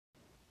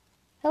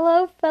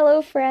Hello,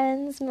 fellow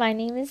friends. My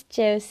name is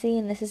Josie,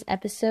 and this is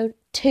episode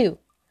 2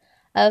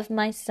 of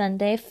my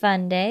Sunday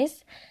Fun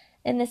Days.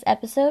 In this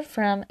episode,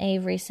 from a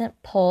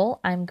recent poll,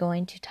 I'm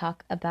going to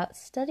talk about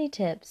study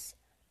tips.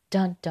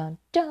 Dun, dun,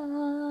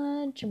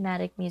 dun!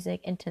 Dramatic music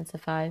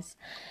intensifies.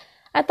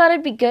 I thought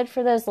it'd be good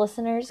for those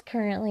listeners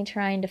currently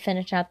trying to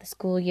finish out the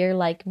school year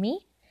like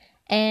me.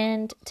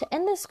 And to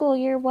end the school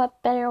year,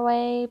 what better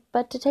way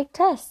but to take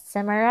tests,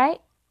 am I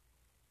right?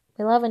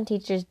 We love when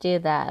teachers do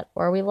that,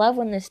 or we love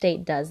when the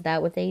state does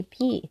that with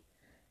AP.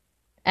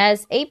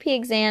 As AP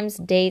exams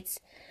dates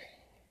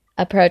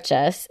approach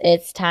us,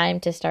 it's time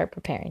to start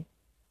preparing.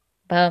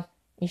 Well,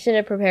 you should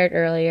have prepared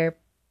earlier,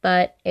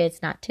 but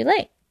it's not too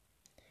late.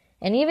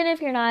 And even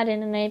if you're not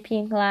in an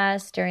AP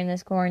class during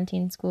this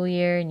quarantine school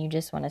year and you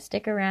just want to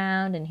stick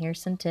around and hear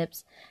some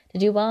tips to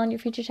do well on your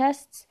future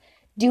tests,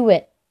 do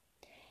it.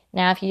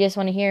 Now, if you just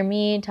want to hear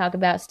me talk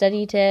about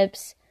study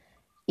tips,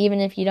 even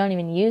if you don't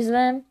even use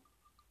them,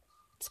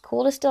 it's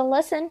cool to still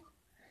listen.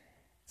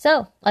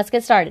 So, let's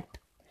get started.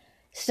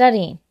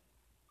 Studying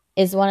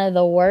is one of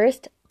the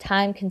worst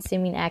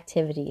time-consuming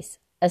activities,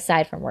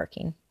 aside from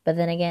working. But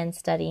then again,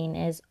 studying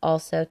is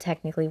also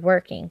technically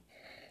working.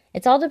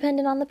 It's all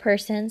dependent on the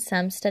person.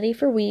 Some study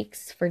for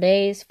weeks, for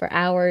days, for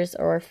hours,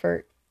 or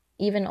for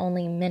even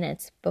only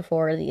minutes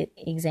before the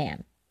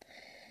exam.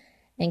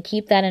 And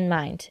keep that in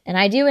mind. And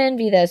I do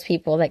envy those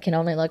people that can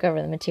only look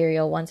over the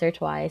material once or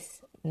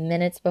twice,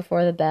 minutes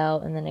before the bell,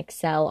 and then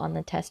excel on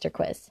the test or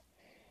quiz.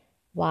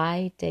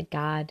 Why did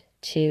God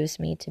choose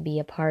me to be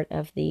a part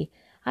of the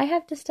I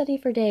have to study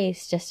for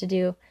days just to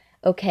do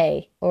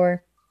okay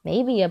or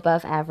maybe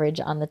above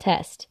average on the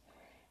test?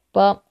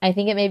 Well, I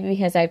think it may be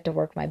because I have to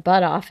work my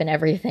butt off and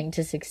everything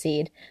to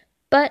succeed.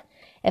 But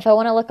if I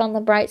want to look on the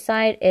bright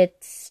side,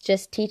 it's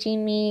just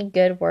teaching me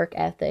good work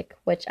ethic,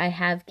 which I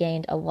have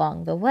gained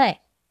along the way.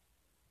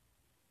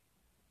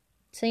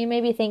 So you may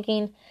be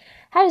thinking,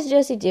 how does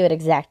Josie do it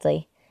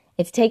exactly?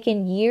 It's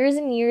taken years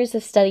and years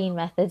of studying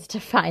methods to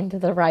find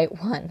the right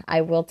one.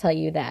 I will tell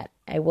you that.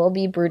 I will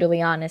be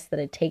brutally honest that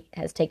it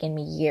has taken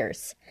me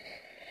years.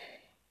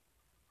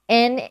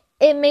 And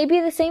it may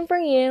be the same for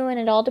you, and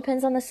it all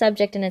depends on the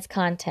subject and its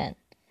content.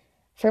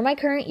 For my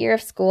current year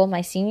of school,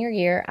 my senior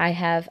year, I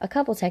have a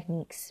couple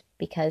techniques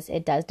because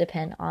it does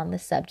depend on the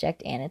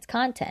subject and its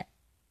content.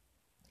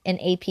 In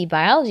AP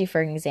Biology,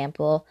 for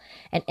example,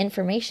 an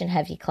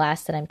information-heavy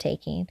class that I'm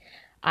taking,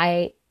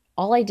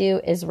 all I do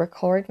is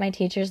record my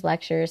teacher's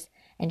lectures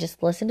and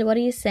just listen to what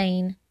he is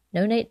saying.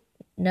 No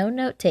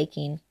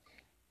note-taking,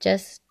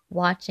 just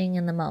watching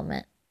in the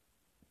moment.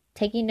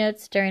 Taking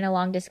notes during a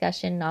long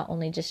discussion not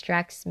only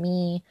distracts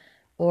me,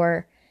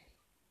 or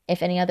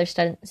if any other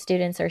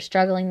students are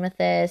struggling with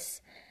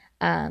this,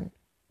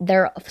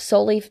 they're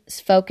solely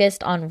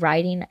focused on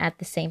writing at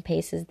the same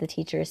pace as the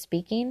teacher is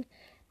speaking.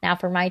 Now,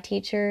 for my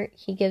teacher,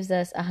 he gives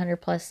us 100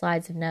 plus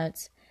slides of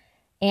notes,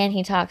 and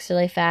he talks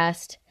really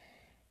fast.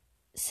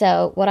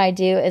 So what I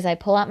do is I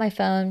pull out my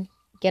phone,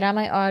 get on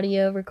my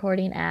audio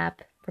recording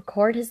app,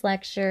 record his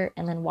lecture,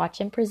 and then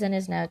watch him present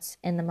his notes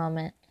in the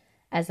moment,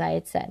 as I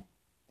had said.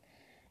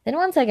 Then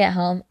once I get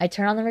home, I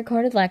turn on the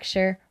recorded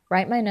lecture,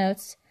 write my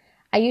notes.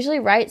 I usually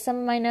write some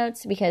of my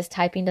notes because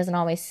typing doesn't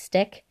always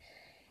stick.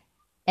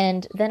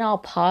 And then I'll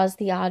pause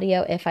the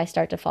audio if I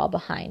start to fall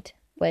behind,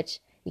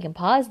 which you can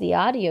pause the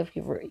audio if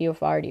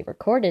you've already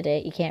recorded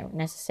it. You can't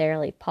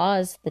necessarily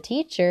pause the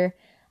teacher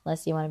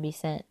unless you want to be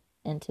sent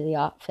into the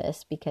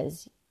office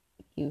because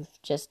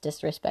you've just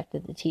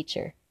disrespected the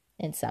teacher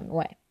in some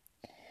way.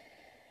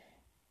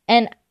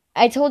 And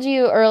I told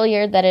you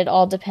earlier that it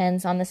all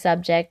depends on the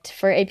subject.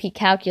 For AP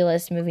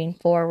Calculus moving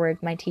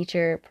forward, my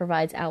teacher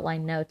provides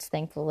outline notes,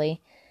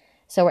 thankfully,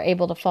 so we're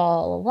able to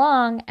follow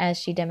along as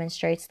she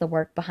demonstrates the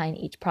work behind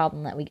each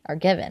problem that we are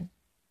given.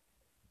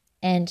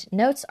 And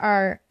notes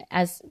are,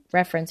 as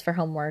reference for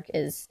homework,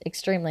 is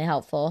extremely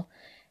helpful,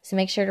 so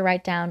make sure to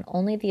write down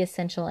only the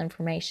essential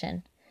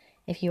information.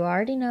 If you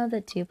already know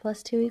that 2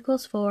 plus 2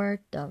 equals 4,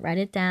 don't write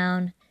it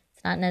down.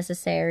 It's not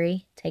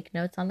necessary. Take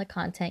notes on the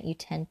content you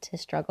tend to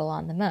struggle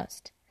on the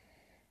most.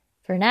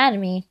 For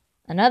anatomy,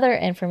 another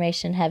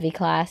information-heavy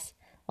class,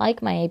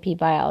 like my AP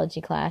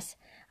Biology class,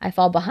 I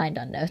fall behind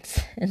on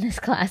notes. In this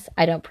class,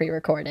 I don't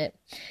pre-record it.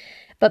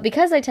 But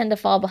because I tend to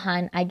fall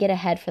behind, I get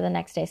ahead for the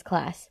next day's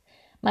class.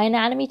 My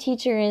anatomy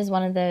teacher is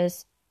one of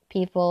those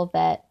people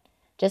that,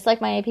 just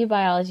like my AP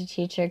Biology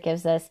teacher,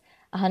 gives us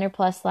 100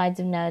 plus slides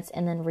of notes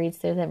and then reads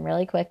through them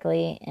really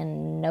quickly,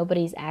 and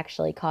nobody's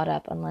actually caught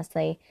up unless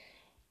they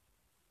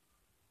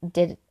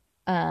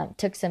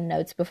took some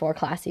notes before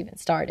class even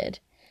started.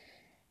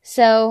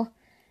 So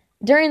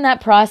during that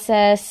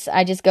process,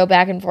 I just go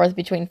back and forth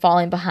between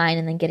falling behind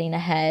and then getting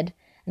ahead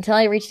until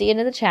I reach the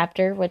end of the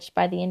chapter, which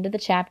by the end of the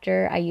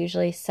chapter, I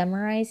usually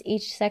summarize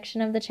each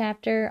section of the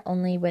chapter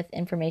only with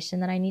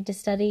information that I need to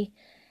study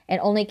and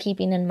only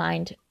keeping in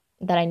mind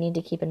that I need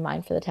to keep in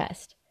mind for the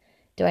test.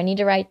 Do I need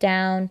to write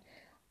down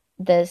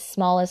the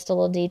smallest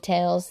little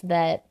details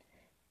that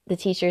the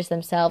teachers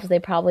themselves, they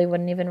probably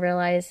wouldn't even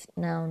realize?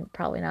 No,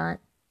 probably not.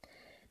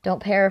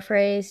 Don't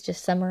paraphrase,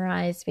 just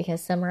summarize,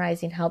 because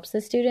summarizing helps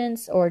the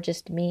students, or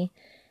just me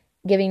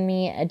giving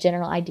me a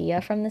general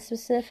idea from the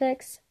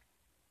specifics.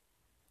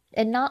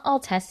 And not all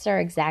tests are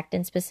exact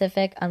and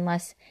specific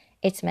unless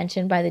it's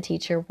mentioned by the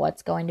teacher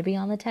what's going to be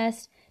on the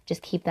test.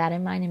 Just keep that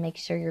in mind and make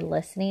sure you're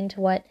listening to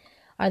what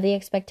are the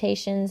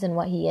expectations and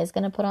what he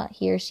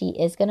or she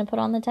is going to put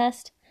on the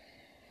test.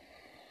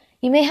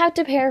 You may have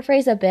to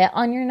paraphrase a bit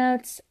on your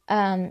notes,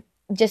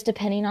 just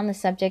depending on the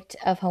subject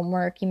of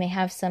homework. You may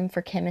have some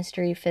for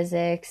chemistry,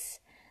 physics,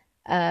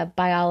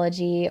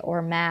 biology,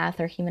 or math,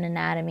 or human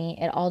anatomy.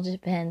 It all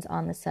depends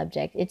on the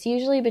subject. It's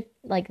usually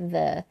like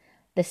the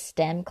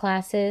STEM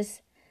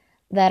classes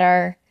that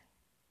are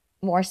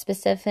more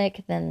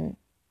specific than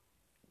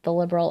the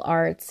liberal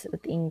arts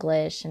with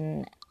English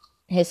and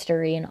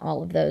history and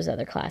all of those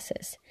other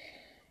classes.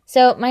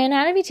 So my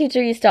anatomy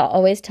teacher used to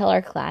always tell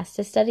our class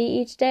to study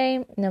each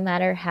day, no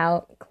matter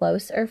how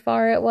close or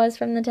far it was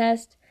from the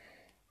test.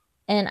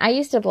 And I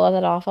used to blow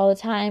that off all the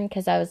time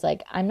because I was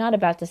like, I'm not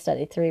about to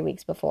study 3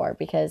 weeks before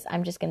because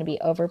I'm just going to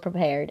be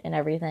over-prepared and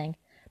everything.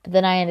 But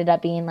then I ended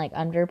up being like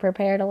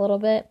under-prepared a little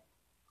bit.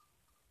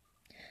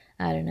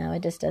 I don't know,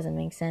 it just doesn't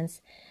make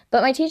sense.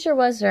 But my teacher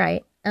was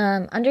right.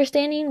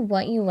 Understanding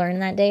what you learn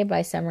that day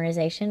by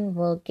summarization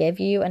will give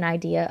you an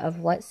idea of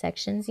what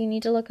sections you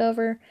need to look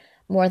over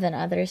more than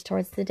others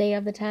towards the day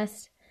of the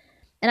test.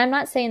 And I'm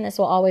not saying this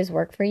will always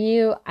work for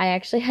you. I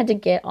actually had to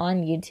get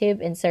on YouTube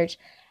and search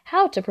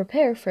how to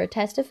prepare for a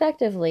test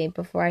effectively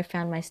before I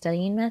found my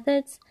studying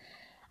methods.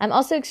 I'm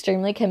also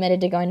extremely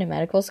committed to going to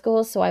medical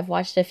school, so I've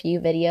watched a few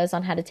videos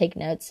on how to take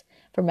notes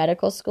for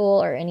medical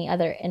school or any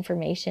other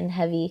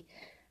information-heavy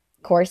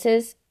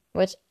courses,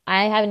 which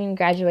I haven't even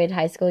graduated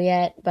high school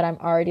yet, but I'm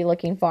already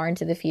looking far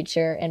into the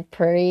future and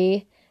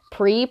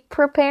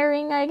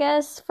pre-preparing, I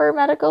guess, for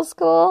medical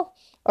school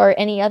or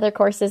any other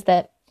courses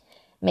that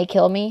may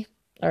kill me,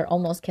 or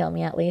almost kill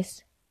me at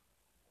least.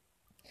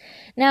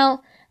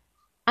 Now,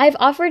 I've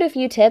offered a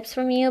few tips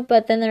from you,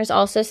 but then there's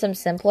also some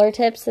simpler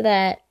tips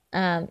that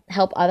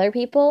help other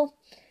people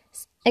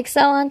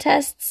excel on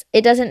tests.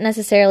 It doesn't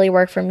necessarily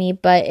work for me,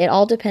 but it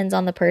all depends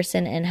on the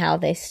person and how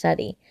they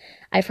study.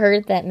 I've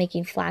heard that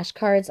making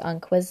flashcards on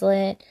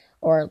Quizlet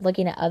or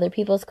looking at other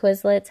people's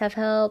Quizlets have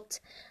helped.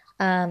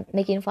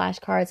 Making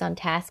flashcards on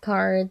task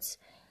cards,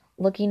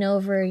 looking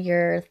over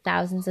your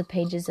thousands of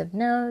pages of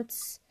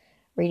notes,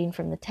 reading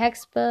from the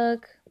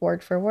textbook,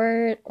 word for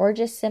word, or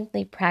just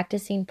simply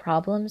practicing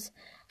problems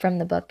from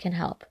the book can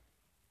help.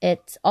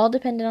 It's all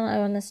dependent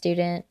on the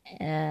student,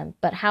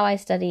 but how I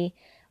study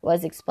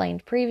was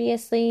explained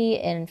previously,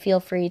 and feel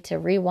free to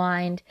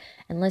rewind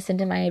and listen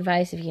to my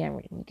advice if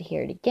you need to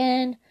hear it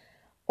again,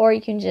 or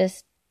you can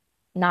just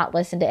not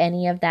listen to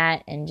any of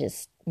that and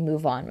just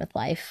move on with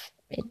life.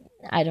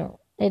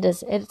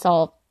 It's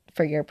all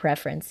for your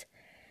preference.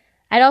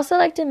 I'd also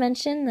like to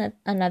mention that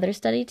another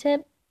study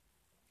tip: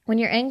 when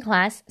you're in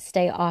class,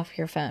 stay off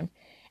your phone.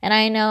 And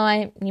I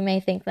know you may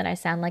think that I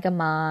sound like a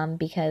mom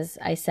because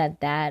I said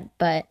that,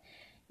 but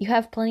you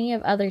have plenty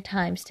of other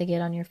times to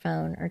get on your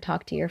phone or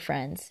talk to your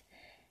friends.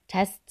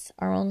 Tests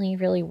are only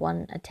really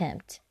one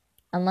attempt.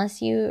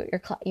 Unless your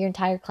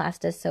entire class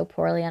does so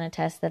poorly on a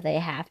test that they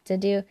have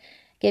to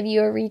give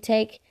you a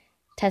retake,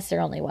 tests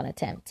are only one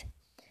attempt.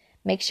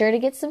 Make sure to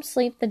get some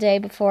sleep the day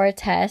before a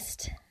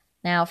test.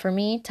 Now, for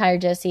me,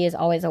 tired Josie is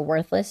always a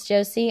worthless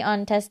Josie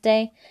on test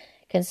day,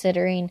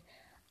 considering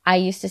I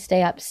used to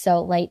stay up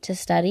so late to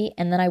study,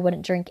 and then I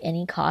wouldn't drink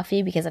any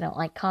coffee because I don't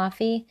like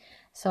coffee,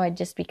 so I'd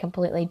just be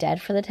completely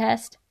dead for the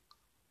test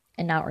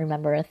and not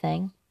remember a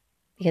thing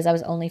because I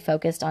was only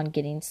focused on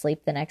getting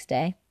sleep the next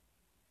day.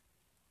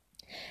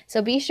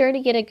 So be sure to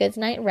get a good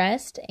night's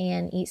rest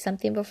and eat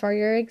something before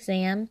your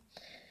exam.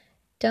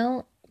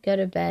 Don't go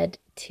to bed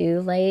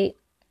too late.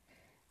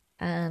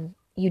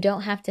 You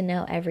don't have to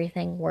know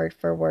everything word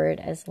for word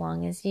as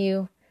long as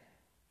you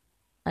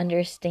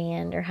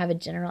understand or have a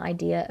general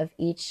idea of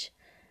each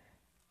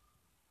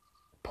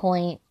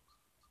point.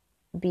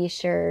 Be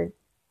sure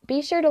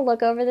to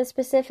look over the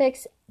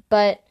specifics,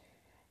 but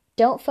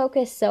don't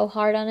focus so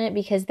hard on it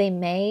because they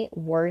may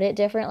word it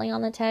differently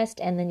on the test,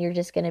 and then you're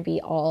just going to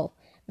be all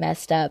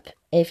messed up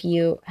if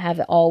you have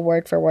it all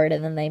word for word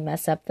and then they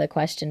mess up the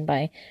question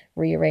by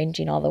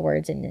rearranging all the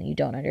words and then you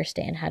don't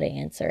understand how to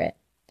answer it.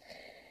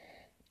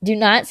 Do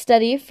not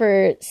study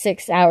for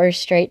 6 hours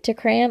straight to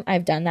cram.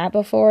 I've done that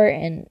before,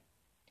 and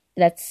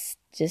that's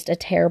just a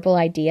terrible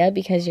idea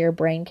because your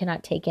brain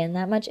cannot take in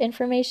that much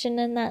information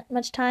in that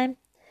much time,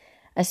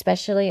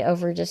 especially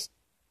over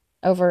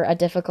a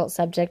difficult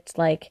subject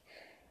like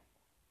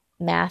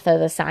math or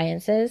the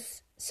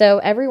sciences. So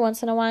every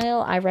once in a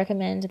while, I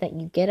recommend that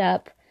you get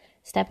up,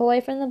 step away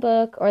from the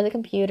book or the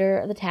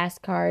computer or the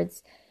task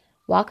cards,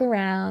 walk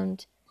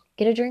around,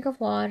 get a drink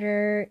of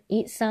water,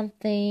 eat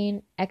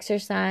something,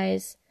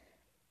 exercise,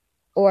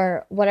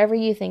 or whatever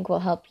you think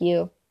will help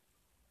you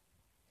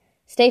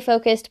stay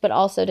focused but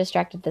also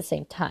distracted at the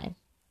same time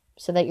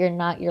so that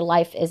your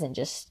life isn't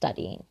just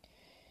studying.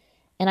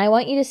 And I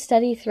want you to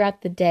study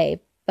throughout the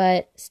day,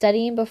 but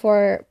studying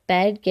before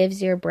bed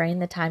gives your brain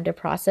the time to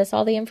process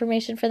all the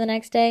information for the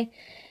next day.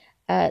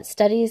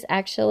 Studies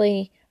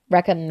actually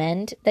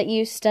recommend that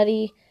you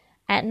study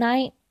at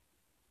night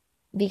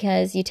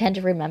because you tend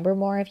to remember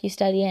more if you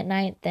study at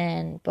night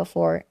than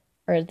before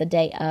or the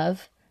day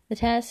of the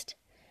test.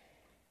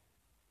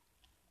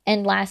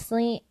 And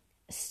lastly,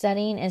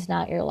 studying is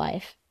not your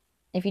life.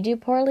 If you do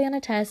poorly on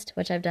a test,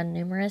 which I've done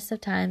numerous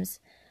of times,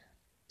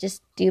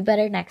 just do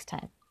better next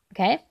time,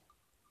 okay?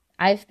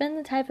 I've been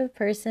the type of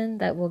person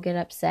that will get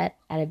upset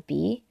at a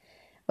B,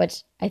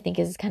 which I think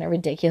is kind of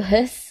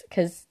ridiculous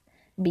because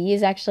B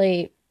is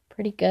actually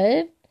pretty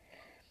good.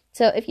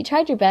 So if you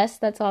tried your best,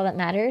 that's all that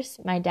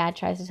matters. My dad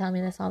tries to tell me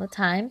this all the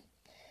time.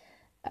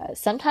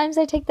 Sometimes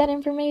I take that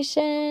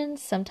information,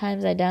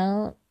 sometimes I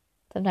don't.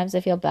 Sometimes I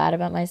feel bad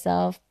about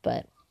myself,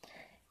 but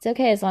it's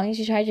okay as long as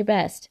you tried your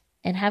best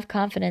and have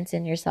confidence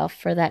in yourself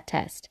for that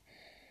test.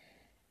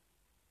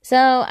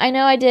 So I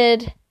know I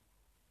did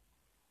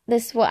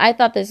this. Well, I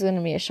thought this was going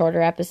to be a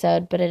shorter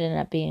episode, but it ended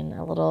up being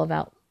a little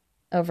about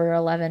over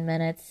 11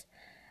 minutes.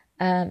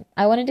 I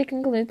wanted to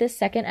conclude this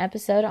second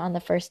episode on the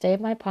first day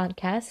of my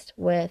podcast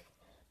with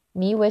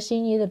me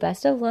wishing you the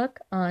best of luck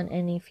on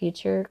any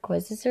future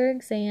quizzes or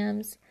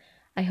exams.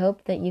 I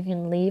hope that you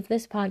can leave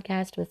this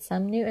podcast with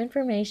some new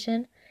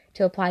information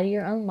to apply to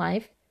your own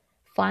life.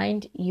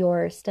 Find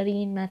your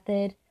studying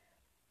method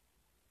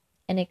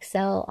and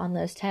excel on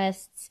those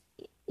tests.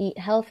 Eat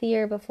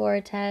healthier before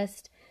a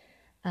test.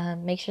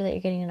 Make sure that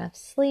you're getting enough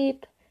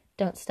sleep.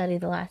 Don't study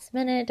the last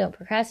minute. Don't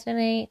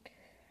procrastinate.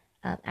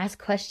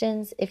 Ask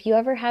questions. If you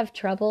ever have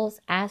troubles,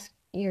 ask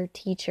your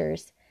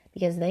teachers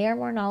because they are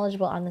more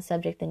knowledgeable on the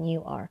subject than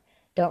you are.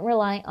 Don't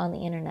rely on the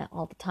internet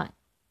all the time,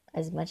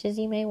 as much as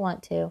you may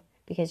want to,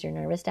 because you're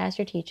nervous to ask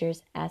your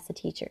teachers. Ask the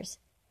teachers.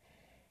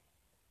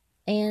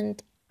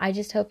 And I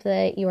just hope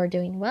that you are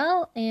doing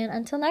well. And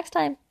until next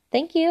time,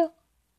 thank you.